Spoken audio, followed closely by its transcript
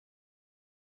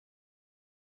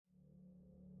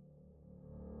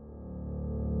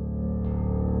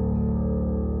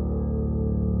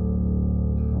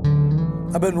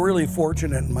I've been really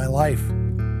fortunate in my life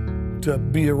to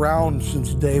be around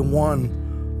since day one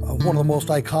of one of the most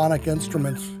iconic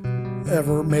instruments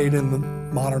ever made in the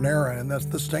modern era, and that's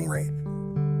the StingRay.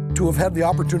 To have had the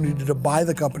opportunity to buy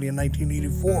the company in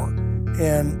 1984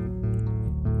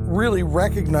 and really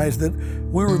recognize that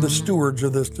we were the stewards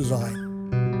of this design.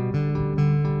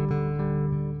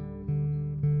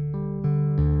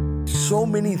 So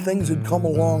many things had come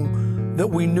along that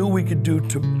we knew we could do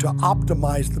to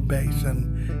optimize the bass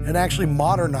and actually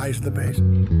modernize the bass.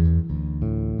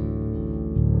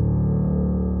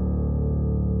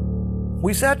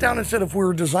 We sat down and said, if we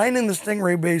were designing the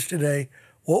StingRay bass today,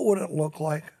 what would it look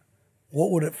like?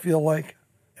 What would it feel like?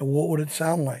 And what would it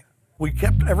sound like? We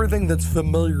kept everything that's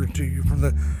familiar to you, from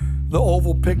the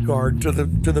oval pickguard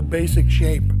to the basic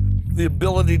shape, the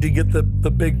ability to get the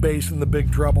big bass and the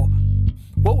big treble.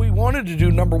 What we wanted to do,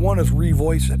 number one, is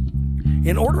revoice it.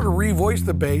 In order to revoice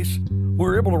the bass, we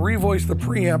were able to revoice the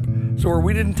preamp so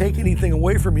we didn't take anything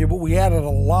away from you, but we added a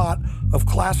lot of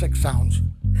classic sounds.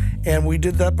 And we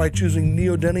did that by choosing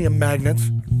neodymium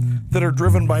magnets that are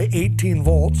driven by 18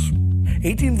 volts.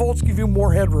 18 volts give you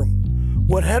more headroom.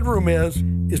 What headroom is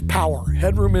power.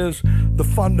 Headroom is the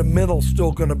fundamental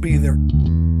still going to be there.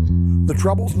 The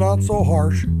treble's not so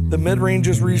harsh, the mid-range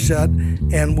is reset,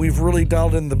 and we've really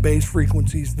dialed in the bass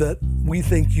frequencies that we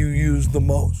think you use the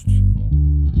most.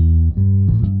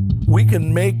 We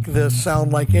can make this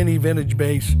sound like any vintage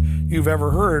bass you've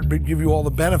ever heard, but give you all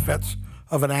the benefits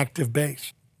of an active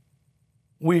bass.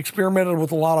 We experimented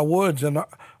with a lot of woods, and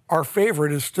our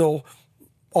favorite is still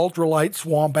ultralight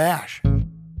swamp ash.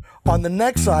 On the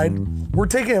neck side, we're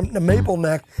taking a maple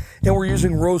neck and we're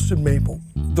using roasted maple.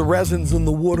 The resins in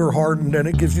the wood are hardened and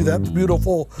it gives you that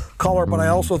beautiful color, but I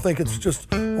also think it's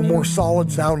just a more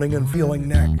solid sounding and feeling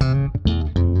neck.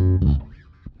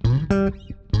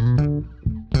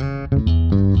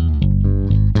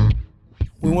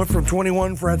 We went from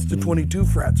 21 frets to 22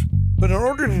 frets. But in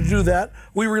order to do that,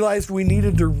 we realized we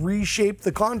needed to reshape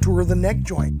the contour of the neck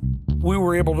joint. We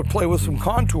were able to play with some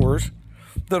contours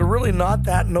that are really not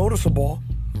that noticeable,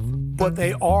 but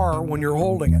they are when you're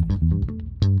holding it.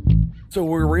 So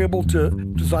we were able to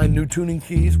design new tuning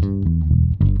keys.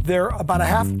 They're about a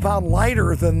half pound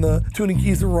lighter than the tuning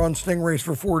keys that were on StingRays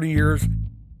for 40 years.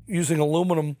 Using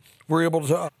aluminum, we're able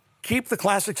to keep the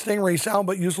classic StingRay sound,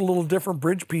 but use a little different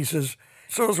bridge pieces.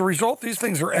 So as a result, these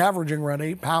things are averaging around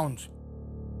 8 pounds.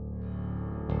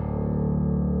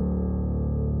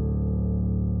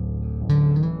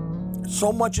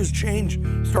 So much has changed,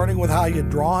 starting with how you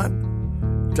draw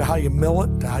it, to how you mill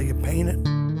it, to how you paint it.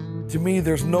 To me,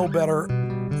 there's no better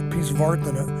piece of art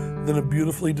than a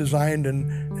beautifully designed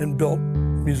and built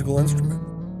musical instrument.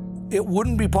 It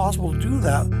wouldn't be possible to do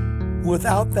that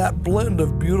without that blend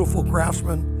of beautiful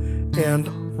craftsmen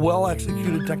and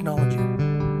well-executed technology.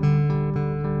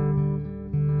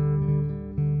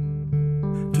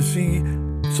 To see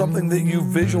something that you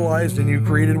visualized and you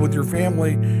created with your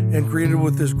family and created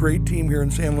with this great team here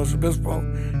in San Luis Obispo,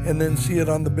 and then see it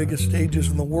on the biggest stages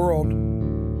in the world, I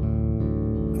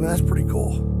mean, that's pretty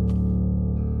cool.